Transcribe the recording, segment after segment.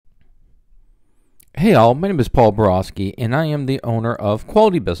Hey all, my name is Paul Borosky and I am the owner of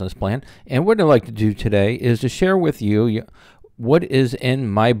Quality Business Plan, and what I'd like to do today is to share with you what is in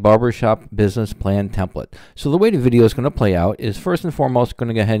my Barbershop business plan template. So the way the video is going to play out is, first and foremost, going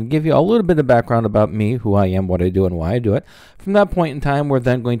to go ahead and give you a little bit of background about me, who I am, what I do, and why I do it. From that point in time, we're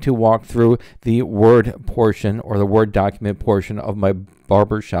then going to walk through the Word portion or the Word document portion of my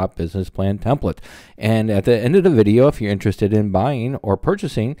Barbershop business plan template. And at the end of the video, if you're interested in buying or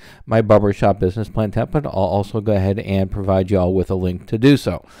purchasing my Barbershop business plan template, I'll also go ahead and provide you all with a link to do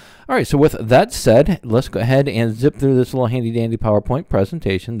so. All right, so with that said, let's go ahead and zip through this little handy dandy PowerPoint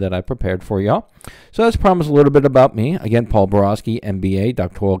presentation that I prepared for y'all. So as promised, a little bit about me. Again, Paul Borosky, MBA,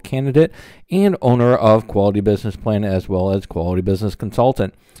 doctoral candidate, and owner of Quality Business Plan as well as Quality Business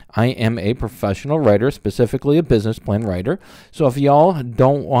Consultant. I am a professional writer, specifically a business plan writer. So if y'all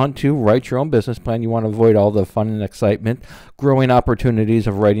don't want to write your own business plan, you want to avoid all the fun and excitement, growing opportunities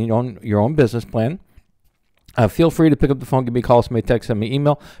of writing your own business plan, feel free to pick up the phone, give me a call, send me a text, send me an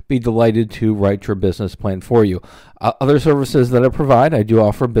email. Be delighted to write your business plan for you. Other services that I provide, I do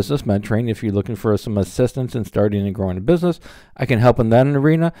offer business mentoring. If you're looking for some assistance in starting and growing a business, I can help in that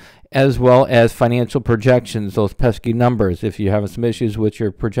arena, as well as financial projections, those pesky numbers. If you're having some issues with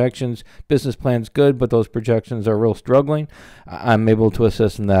your projections, business plan's good, but those projections are real struggling, I'm able to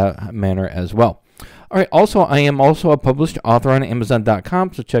assist in that manner as well. All right, also, I am also a published author on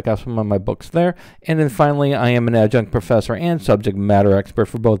Amazon.com, so check out some of my books there. And then finally, I am an adjunct professor and subject matter expert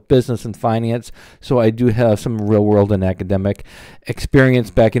for both business and finance, so I do have some real-world and academic experience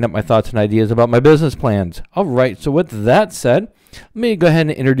backing up my thoughts and ideas about my business plans. All right, so with that said, let me go ahead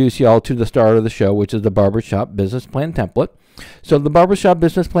and introduce you all to the start of the show, which is the Barbershop Business Plan Template. So the Barbershop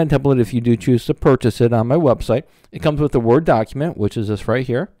Business Plan Template, if you do choose to purchase it on my website, it comes with a Word document, which is this right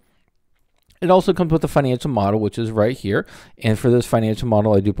here. It also comes with a financial model, which is right here. And for this financial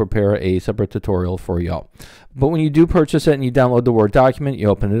model, I do prepare a separate tutorial for y'all. But when you do purchase it and you download the Word document, you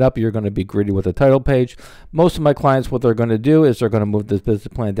open it up, you're going to be greeted with a title page. Most of my clients, what they're going to do is they're going to move this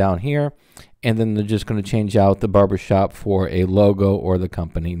business plan down here, and then they're just going to change out the Barbershop for a logo or the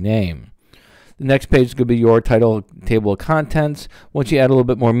company name. The next page is going to be your title table of contents. Once you add a little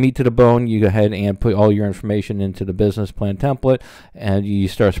bit more meat to the bone, you go ahead and put all your information into the business plan template, and you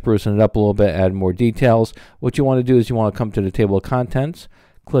start sprucing it up a little bit, add more details. What you want to do is you want to come to the table of contents,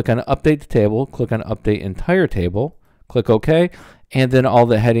 click on Update the Table, click on Update Entire Table, click OK, and then all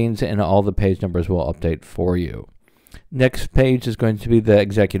the headings and all the page numbers will update for you. Next page is going to be the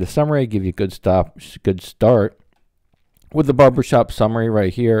executive summary, give you a good start with the Barbershop summary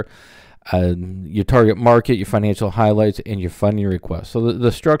right here. Your target market, your financial highlights, and your funding request. So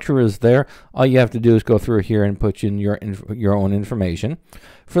the structure is there. All you have to do is go through here and put in your own information.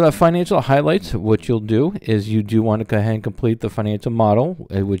 For the financial highlights, what you'll do is you do want to go ahead and complete the financial model,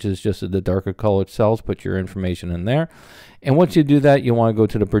 which is just the darker colored cells. Put your information in there. And once you do that, you want to go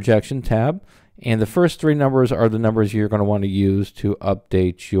to the projection tab. And the first three numbers are the numbers you're going to want to use to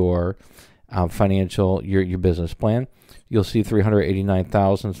update your your business plan. You'll see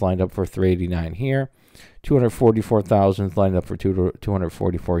 389,000 is lined up for 389 here. 244,000 is lined up for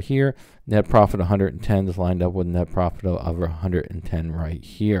 244 here. Net profit 110 is lined up with net profit of 110 right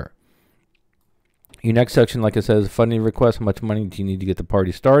here. Your next section, like I said, is funding request. How much money do you need to get the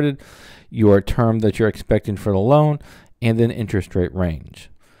party started? Your term that you're expecting for the loan, and then interest rate range.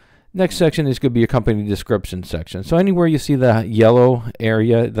 Next section is going to be your company description section. So anywhere you see the yellow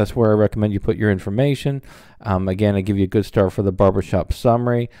area, that's where I recommend you put your information. Again, I give you a good start for the Barbershop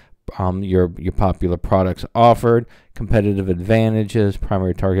summary, your popular products offered, competitive advantages,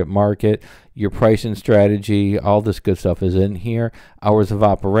 primary target market, your pricing strategy, all this good stuff is in here. Hours of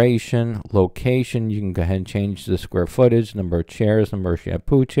operation, location, you can go ahead and change the square footage, number of chairs, number of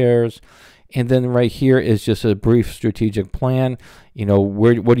shampoo chairs. And then right here is just a brief strategic plan. You know,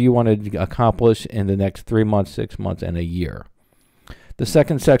 what do you want to accomplish in the next 3 months, 6 months, and a year? The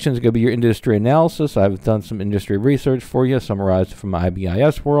second section is going to be your industry analysis. I've done some industry research for you, summarized from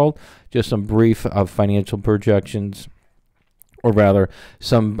IBIS World. Just some brief financial projections, or rather,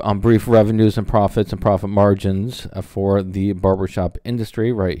 some brief revenues and profits and profit margins for the barbershop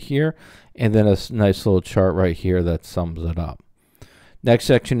industry right here. And then a nice little chart right here that sums it up. Next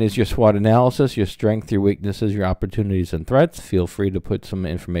section is your SWOT analysis, your strengths, your weaknesses, your opportunities, and threats. Feel free to put some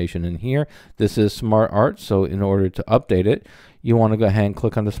information in here. This is Smart Art, so in order to update it, you want to go ahead and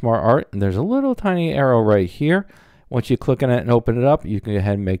click on the Smart Art, and there's a little tiny arrow right here. Once you click on it and open it up, you can go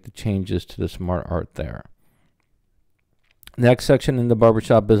ahead and make the changes to the Smart Art there. Next section in the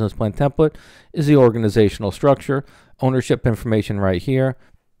Barbershop Business Plan template is the organizational structure, ownership information right here,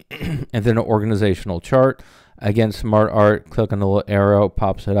 and then an organizational chart. Again, Smart Art, click on the little arrow,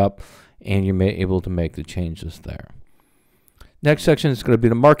 pops it up. and you're able to make the changes there. Next section is going to be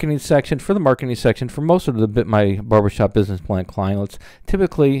the marketing section. For the marketing section, for most of my Barbershop Business Plan clients,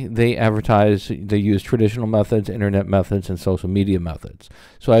 typically they use traditional methods, internet methods, and social media methods.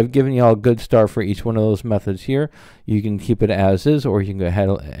 So I've given you all a good start for each one of those methods here. You can keep it as is, or you can go ahead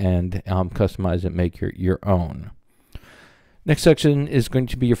and customize it, make your own. Next section is going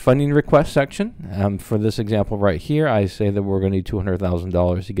to be your funding request section. For this example right here, I say that we're going to need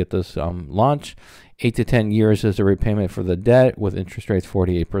 $200,000 to get this launched. 8 to 10 years is the repayment for the debt with interest rates 4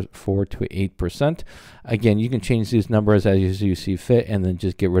 to 8%. Again, you can change these numbers as you see fit and then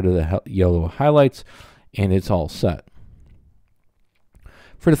just get rid of the yellow highlights and it's all set.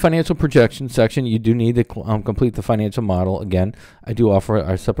 For the financial projection section, you do need to complete the financial model. Again, I do offer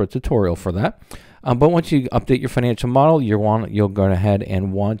a separate tutorial for that. But once you update your financial model, you'll go ahead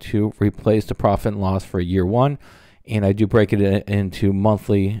and want to replace the profit and loss for year one. And I do break it into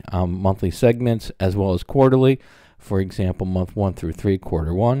monthly segments as well as quarterly. For example, month 1 through 3,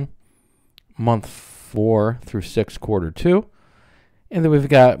 quarter 1, month 4 through 6, quarter 2, and then we've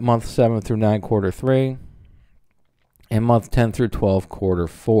got month 7 through 9, quarter 3, and month 10 through 12, quarter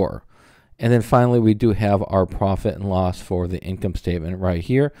 4. And then finally, we do have our profit and loss for the income statement right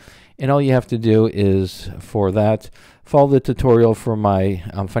here. And all you have to do is, for that, follow the tutorial for my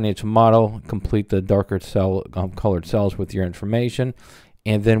financial model, complete the darker colored cells with your information,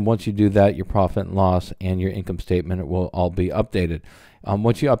 and then once you do that, your profit and loss and your income statement will all be updated.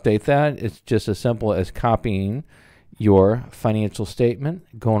 Once you update that, it's just as simple as copying your financial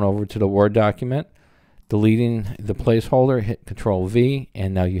statement, going over to the Word document, deleting the placeholder, hit Control V,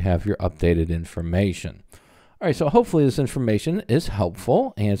 and now you have your updated information. All right, so hopefully this information is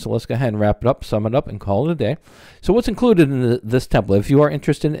helpful, and so let's go ahead and wrap it up, sum it up, and call it a day. So what's included in this template? If you are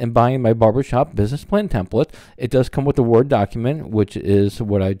interested in buying my Barbershop Business Plan template, it does come with a Word document, which is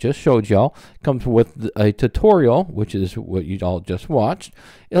what I just showed y'all. Comes with a tutorial, which is what you all just watched.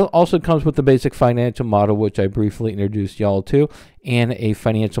 It also comes with the basic financial model, which I briefly introduced y'all to, and a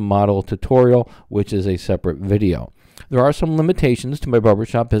financial model tutorial, which is a separate video. There are some limitations to my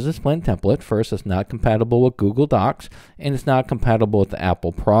Barbershop Business Plan template. First, it's not compatible with Google Docs, and it's not compatible with the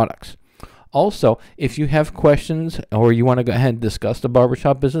Apple products. Also, if you have questions or you want to go ahead and discuss the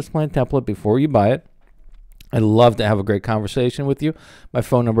Barbershop Business Plan template before you buy it, I'd love to have a great conversation with you. My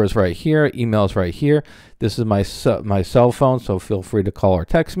phone number is right here. Email is right here. This is my cell phone, so feel free to call or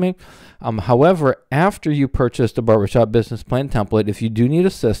text me. However, after you purchase the Barbershop Business Plan template, if you do need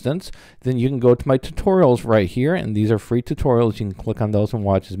assistance, then you can go to my tutorials right here, and these are free tutorials. You can click on those and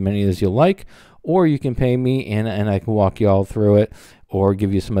watch as many as you like, or you can pay me, and I can walk you all through it, or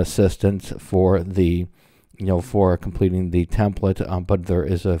give you some assistance for the, for completing the template. But there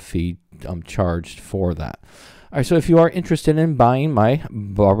is a fee charged for that. All right, so if you are interested in buying my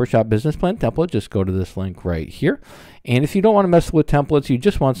Barbershop Business Plan template, just go to this link right here. And if you don't want to mess with templates, you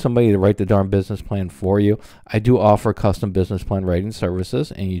just want somebody to write the darn business plan for you, I do offer custom business plan writing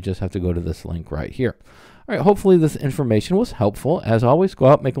services, and you just have to go to this link right here. All right, hopefully this information was helpful. As always, go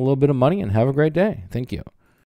out, make a little bit of money, and have a great day. Thank you.